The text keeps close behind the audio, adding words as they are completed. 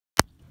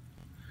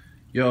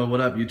Yo,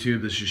 what up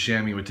YouTube? This is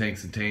Shammy with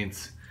Tanks and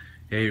Taints.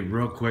 Hey,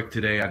 real quick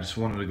today, I just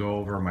wanted to go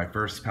over my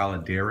first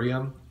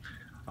Paludarium.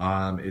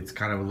 It's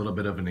kind of a little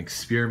bit of an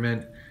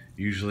experiment.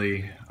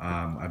 Usually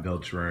I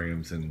build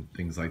terrariums and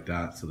things like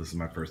that, so this is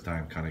my first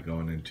time kind of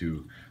going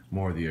into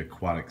more of the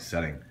aquatic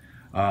setting.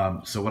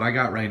 So what I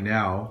got right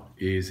now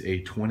is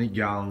a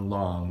 20-gallon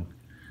long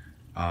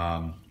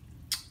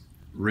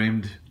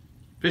rimmed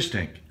fish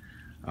tank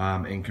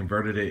and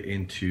converted it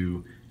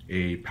into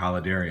a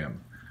Paludarium.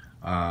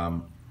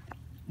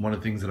 One of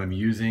the things that I'm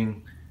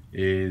using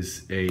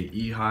is a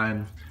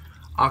Ehiam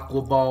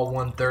aquaball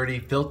 130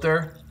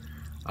 filter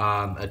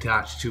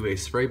attached to a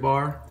spray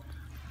bar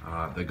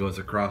that goes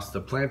across the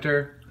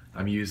planter.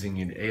 I'm using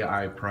an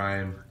AI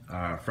Prime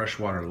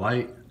freshwater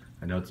light.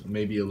 I know it's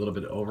maybe a little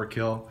bit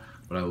overkill,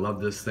 but I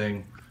love this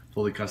thing.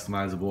 Fully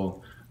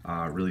customizable,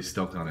 really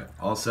stoked on it.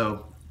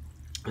 Also,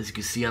 as you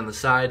can see on the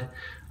side,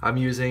 I'm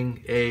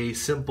using a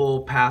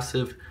simple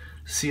passive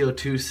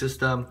CO2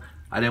 system.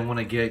 I didn't want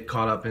to get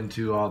caught up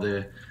into all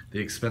the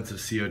expensive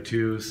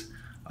CO2s,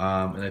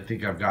 and I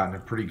think I've gotten a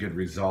pretty good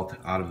result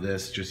out of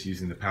this just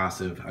using the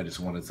passive. I just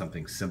wanted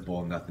something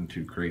simple, nothing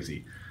too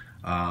crazy.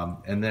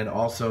 And then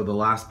also the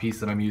last piece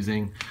that I'm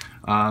using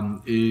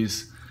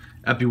is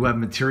Epi-web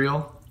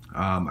material.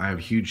 I have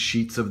huge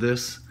sheets of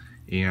this,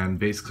 and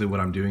basically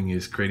what I'm doing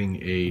is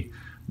creating a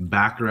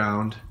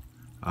background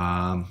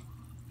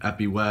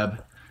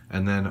Epi-web,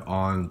 and then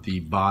on the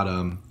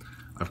bottom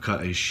I've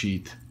cut a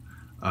sheet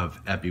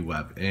of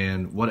Epi-web.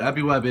 And what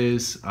Epi-web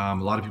is, a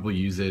lot of people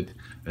use it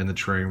in the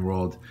terrarium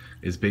world,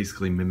 is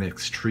basically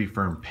mimics tree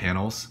fern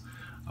panels.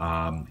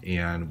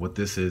 And what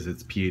this is,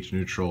 it's pH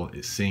neutral,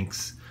 it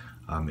sinks,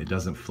 it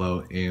doesn't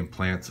float, and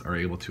plants are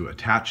able to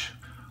attach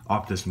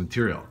off this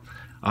material.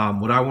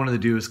 What I wanted to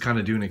do is kind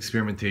of do an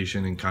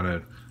experimentation and kind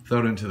of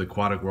throw it into the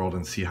aquatic world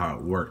and see how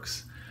it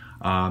works.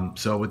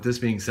 So with this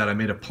being said, I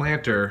made a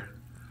planter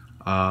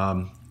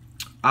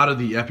out of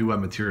the Epi-web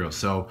material.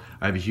 So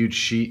I have a huge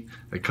sheet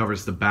that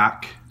covers the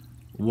back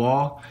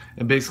wall,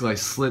 and basically I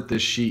slit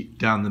this sheet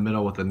down the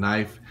middle with a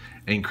knife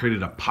and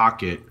created a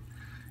pocket,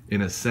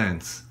 in a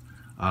sense,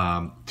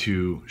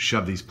 to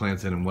shove these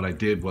plants in. And what I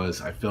did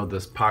was I filled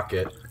this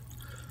pocket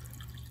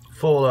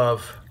full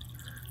of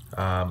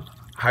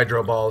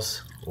hydro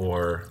balls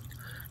or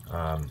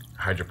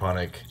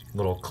hydroponic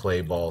little clay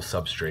ball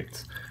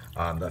substrates.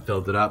 That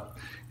filled it up,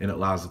 and it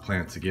allows the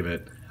plant to give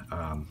it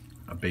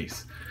a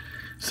base.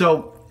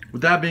 So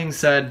with that being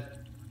said,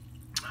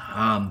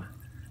 I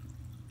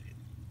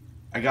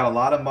got a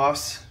lot of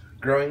moss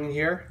growing in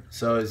here.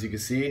 So as you can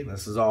see,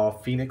 this is all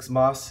Phoenix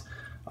moss.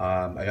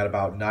 I got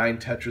about 9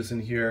 tetras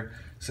in here,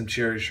 some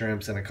cherry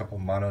shrimps, and a couple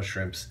mono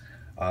shrimps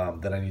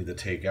that I need to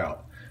take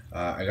out.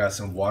 I got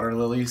some water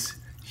lilies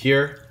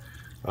here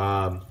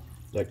that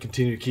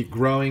continue to keep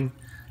growing.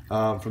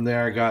 From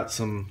there I got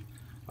some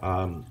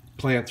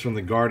plants from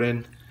the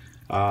garden.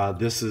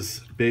 This is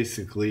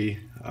basically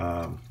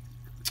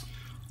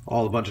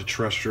a bunch of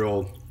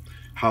terrestrial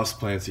house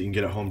plants that you can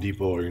get at Home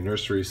Depot or your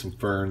nursery, some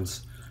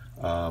ferns,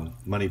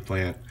 money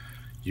plant,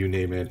 you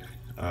name it.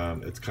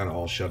 It's kind of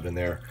all shoved in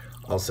there.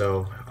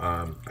 Also,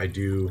 I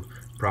do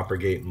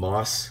propagate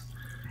moss.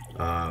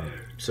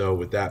 So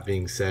with that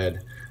being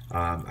said,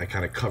 I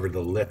kind of covered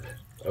the lip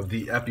of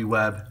the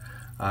Epi-web,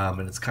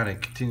 and it's kind of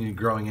continued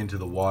growing into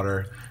the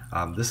water.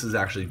 This is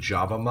actually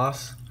Java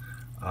moss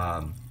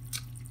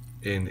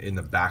in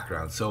the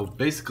background. So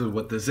basically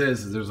what this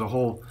is there's a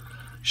whole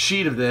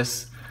sheet of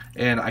this,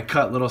 and I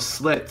cut little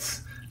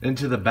slits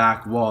into the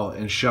back wall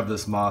and shove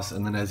this moss,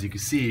 and then as you can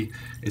see,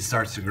 it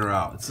starts to grow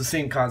out. It's the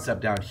same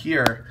concept down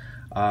here.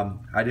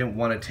 I didn't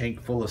want a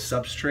tank full of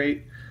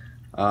substrate.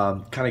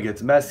 Kind of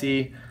gets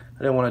messy. I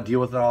didn't want to deal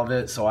with all of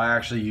it, so I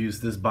actually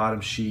used this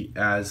bottom sheet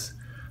as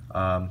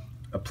a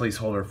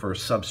placeholder for a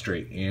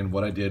substrate. And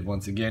what I did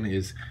once again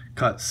is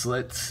cut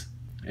slits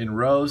in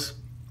rows,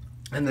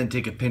 and then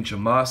take a pinch of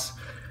moss,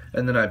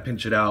 and then I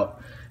pinch it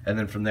out, and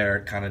then from there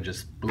it kind of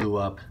just blew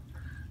up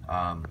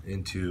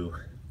into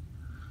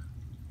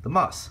the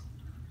moss.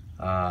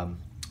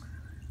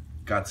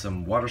 Got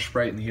some water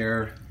sprite in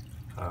here,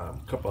 a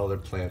couple other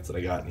plants that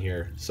I got in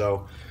here.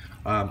 So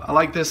I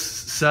like this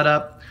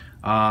setup.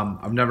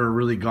 I've never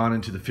really gone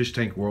into the fish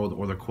tank world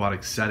or the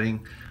aquatic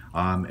setting.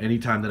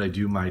 Anytime that I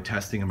do my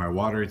testing in my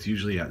water, it's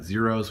usually at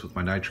zeros with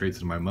my nitrates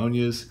and my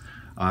ammonias,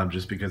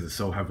 just because it's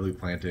so heavily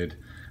planted.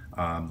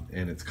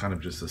 And it's kind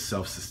of just a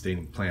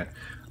self-sustaining plant.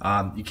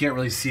 You can't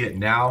really see it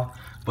now,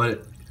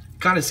 but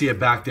kind of see it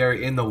back there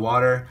in the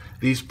water.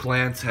 These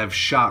plants have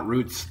shot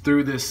roots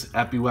through this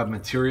Epi-web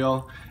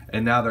material,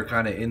 and now they're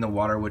kind of in the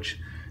water, which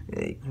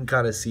you can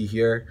kind of see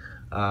here,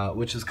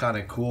 which is kind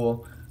of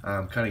cool.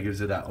 Kind of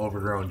gives it that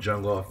overgrown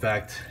jungle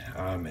effect,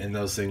 and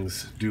those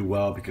things do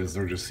well because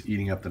they're just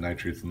eating up the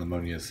nitrates and the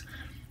ammonias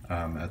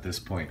at this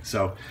point.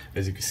 So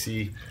as you can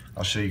see,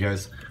 I'll show you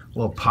guys a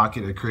little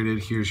pocket I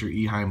created. Here's your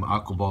Ehiam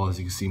aquaball. As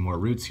you can see, more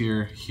roots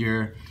here.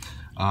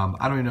 I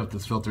don't even know if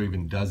this filter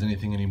even does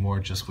anything anymore,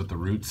 just with the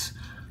roots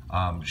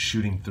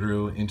shooting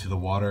through into the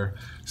water,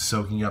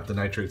 soaking up the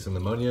nitrates and the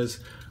ammonias.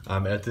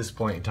 At this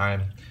point in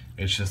time,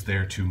 It's just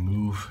there to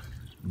move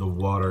the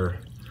water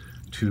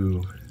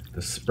to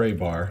the spray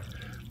bar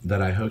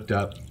that I hooked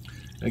up.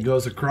 It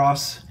goes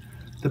across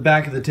the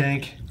back of the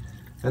tank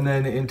and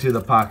then into the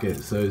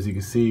pocket. So as you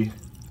can see,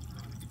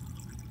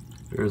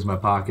 there's my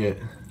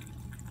pocket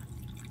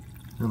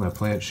and my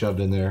plant shoved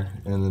in there,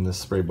 and then the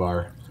spray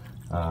bar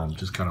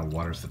just kind of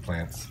waters the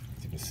plants.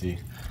 As you can see,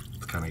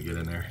 let's kind of get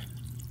in there.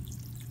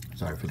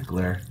 Sorry for the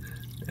glare.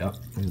 Yep,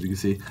 as you can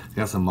see,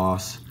 got some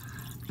moss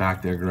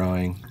back there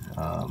growing.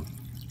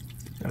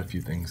 Got a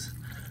few things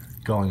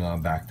going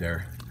on back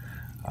there.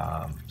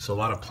 So a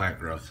lot of plant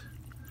growth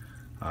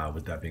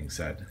with that being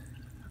said.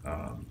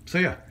 So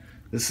yeah,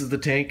 this is the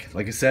tank.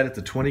 Like I said, it's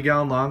a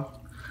 20-gallon long.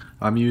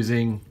 I'm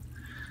using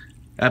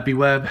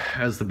Epi-web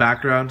as the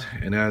background,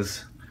 and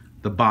as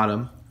the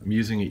bottom, I'm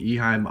using an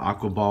Ehiam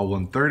aquaball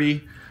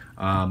 130.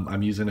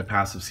 I'm using a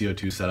passive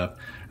CO2 setup,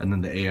 and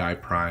then the AI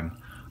prime,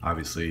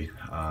 obviously,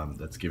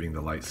 that's giving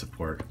the light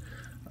support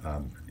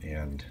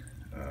and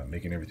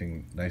making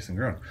everything nice and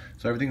grown.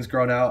 So everything's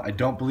grown out. I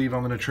don't believe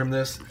I'm going to trim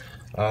this.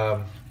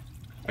 I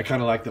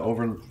kind of like the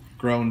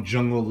overgrown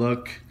jungle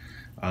look.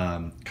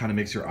 Kind of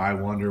makes your eye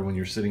wander when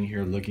you're sitting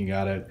here looking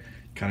at it.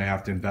 Kind of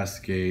have to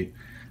investigate,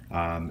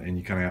 and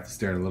you kind of have to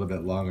stare a little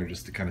bit longer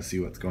just to kind of see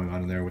what's going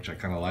on in there, which I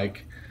kind of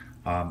like.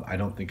 I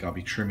don't think I'll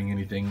be trimming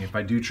anything. If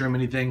I do trim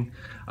anything,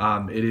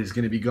 it is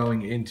going to be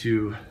going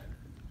into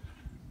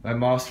my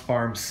moss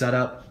farm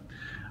setup,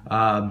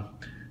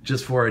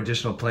 just for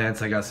additional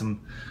plants. I got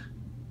some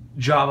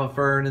Java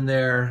fern in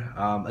there,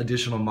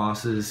 additional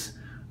mosses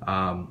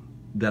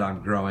that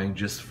I'm growing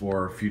just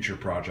for future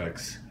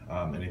projects,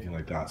 anything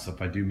like that. So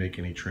if I do make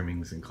any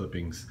trimmings and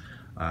clippings,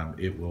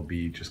 it will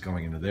be just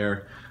going into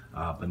there,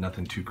 but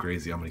nothing too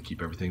crazy. I'm going to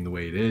keep everything the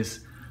way it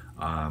is.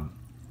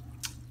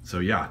 So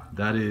yeah,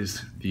 that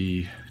is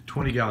the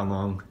 20-gallon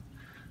long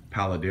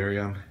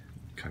Paludarium.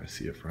 Kind of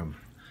see it from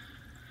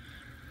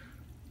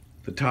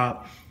the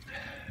top.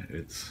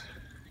 It's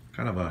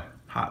kind of a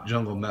hot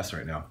jungle mess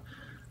right now.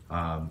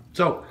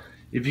 So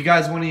if you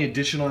guys want any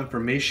additional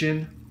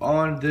information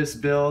on this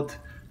build,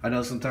 I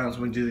know sometimes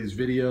when we do these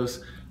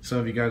videos, some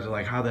of you guys are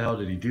like, how the hell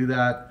did he do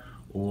that?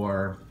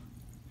 Or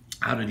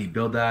how did he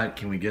build that?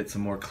 Can we get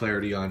some more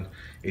clarity on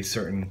a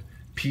certain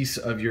piece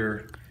of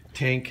your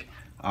tank?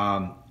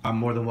 I'm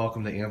more than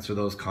welcome to answer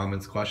those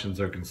comments, questions,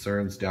 or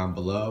concerns down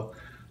below.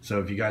 So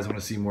if you guys want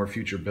to see more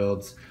future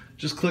builds,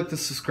 just click the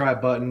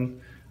subscribe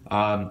button,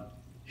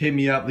 hit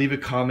me up, leave a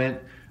comment.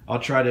 I'll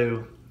try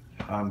to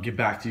get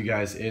back to you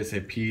guys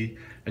ASAP.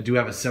 I do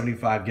have a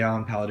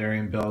 75-gallon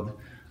Paludarium build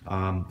that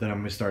I'm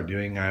going to start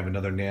doing. I have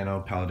another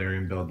nano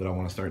Paludarium build that I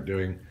want to start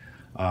doing.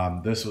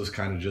 This was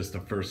kind of just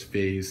the first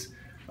phase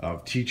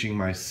of teaching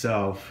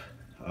myself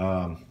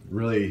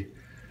really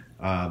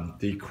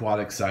the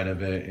aquatic side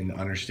of it, and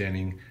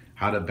understanding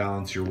how to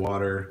balance your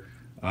water,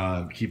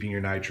 keeping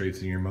your nitrates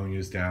and your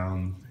ammonias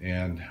down,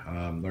 and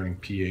learning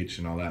pH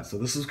and all that. So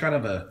this is kind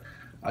of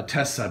a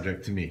test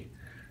subject to me.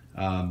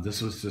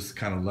 This was just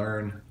kind of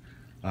learn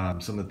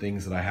some of the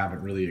things that I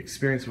haven't really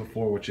experienced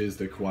before, which is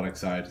the aquatic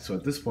side. So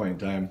at this point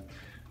in time,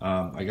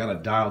 I got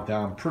it dialed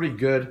down pretty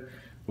good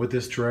with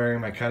this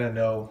terrarium. I kind of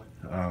know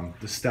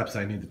the steps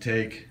I need to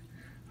take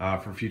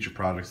for future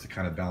projects to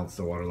kind of balance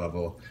the water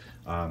level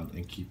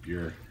and keep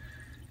your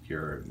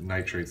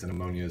nitrates and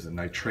ammonias and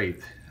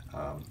nitrate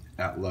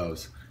at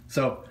lows.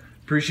 So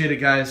appreciate it,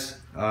 guys.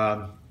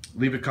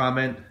 Leave a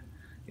comment,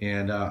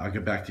 and I'll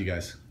get back to you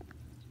guys.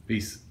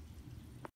 Peace.